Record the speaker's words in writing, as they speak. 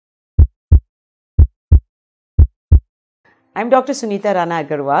I'm Dr. Sunita Rana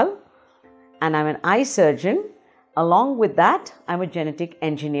Agarwal and I'm an eye surgeon. Along with that, I'm a genetic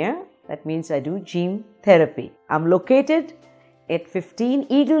engineer. That means I do gene therapy. I'm located at 15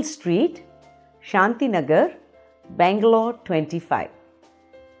 Eagle Street, Shantinagar, Bangalore 25.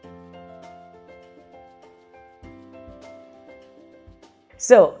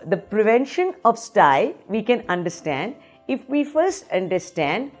 So, the prevention of stye we can understand if we first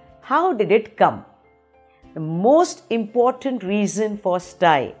understand how did it come. The most important reason for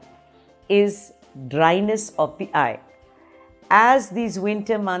stye is dryness of the eye. As these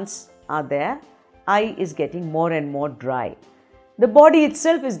winter months are there, eye is getting more and more dry. The body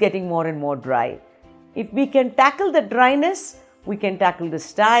itself is getting more and more dry. If we can tackle the dryness, we can tackle the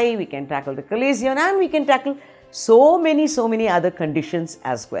stye, we can tackle the chalazion, and we can tackle so many other conditions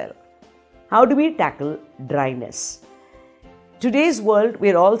as well. How do we tackle dryness? Today's world,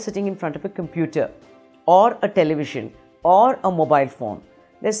 we're all sitting in front of a computer or a television or a mobile phone.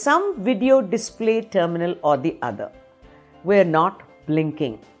 There's some video display terminal or the other. We're not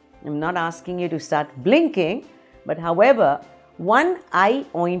blinking. I'm not asking you to start blinking, but however, one eye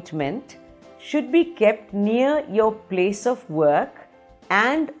ointment should be kept near your place of work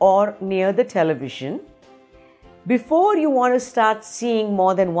and or near the television. Before you want to start seeing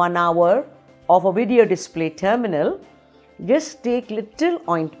more than 1 hour of a video display terminal, just take little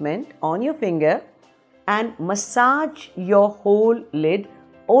ointment on your finger and massage your whole lid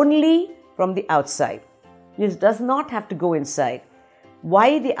only from the outside. This does not have to go inside.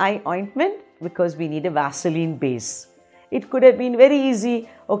 Why the eye ointment? Because we need a Vaseline base. It could have been very easy,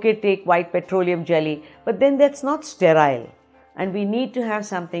 okay, take white petroleum jelly, but then that's not sterile. And we need to have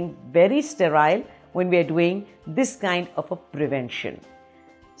something very sterile when we are doing this kind of a prevention.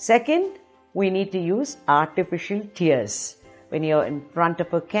 Second, we need to use artificial tears. When you're in front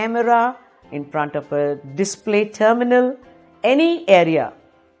of a camera, in front of a display terminal, any area,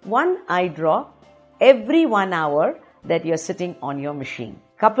 one eye drop every 1 hour that you're sitting on your machine.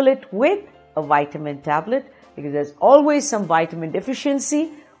 Couple it with a vitamin tablet because there's always some vitamin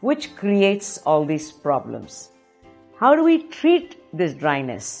deficiency which creates all these problems. How do we treat this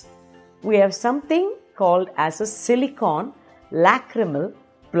dryness? We have something called as a silicone lacrimal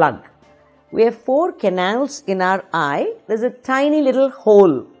plug. We have 4 canals in our eye. There's a tiny little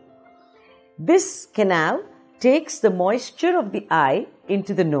hole. This canal takes the moisture of the eye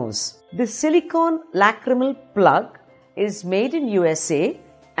into the nose. The silicone lacrimal plug is made in USA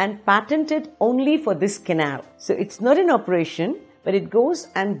and patented only for this canal. So it's not in operation, but it goes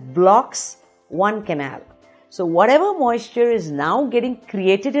and blocks one canal. So whatever moisture is now getting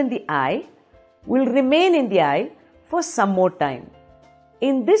created in the eye will remain in the eye for some more time.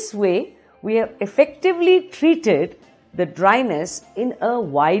 In this way, we have effectively treated the dryness in a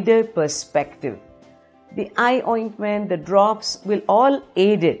wider perspective. The eye ointment, the drops will all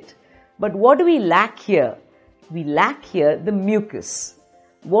aid it. But what do we lack here? We lack here the mucus.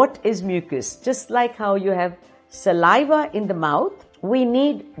 What is mucus? Just like how you have saliva in the mouth, we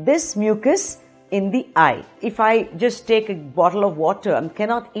need this mucus in the eye. If I just take a bottle of water, I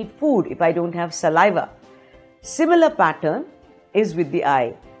cannot eat food if I don't have saliva. Similar pattern is with the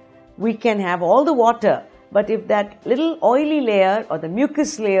eye. We can have all the water, but if that little oily layer or the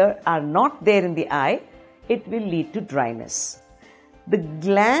mucus layer are not there in the eye, it will lead to dryness. The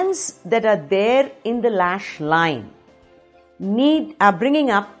glands that are there in the lash line are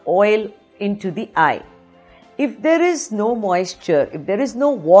bringing up oil into the eye. If there is no moisture, if there is no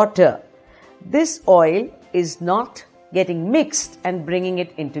water, this oil is not getting mixed and bringing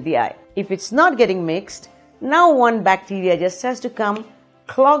it into the eye. If it's not getting mixed, now one bacteria just has to come,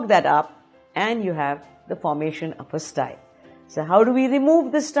 clog that up, and you have the formation of a stye. So how do we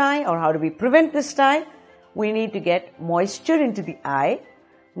remove the stye or how do we prevent the stye? We need to get moisture into the eye.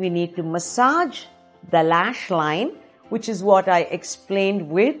 We need to massage the lash line, which is what I explained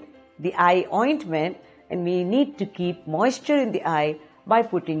with the eye ointment, and we need to keep moisture in the eye by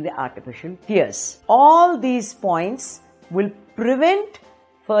putting the artificial tears. All these points will prevent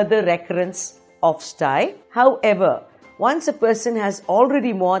further recurrence of stye. However, once a person has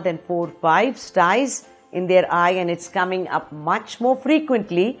already more than 4-5 styes in their eye and it's coming up much more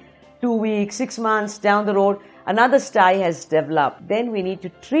frequently, 2 weeks, 6 months down the road, another stye has developed. Then we need to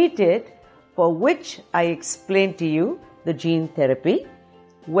treat it, for which I explained to you the gene therapy,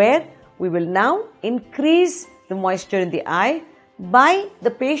 where we will now increase the moisture in the eye by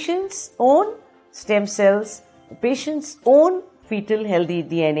the patient's own stem cells, the patient's own fetal healthy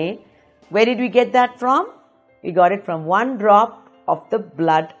DNA. Where did we get that from? We got it from 1 drop of the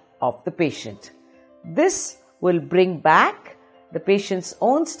blood of the patient. This will bring back the patient's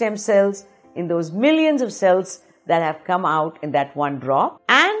own stem cells in those millions of cells that have come out in that one drop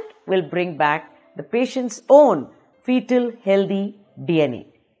and will bring back the patient's own fetal healthy DNA.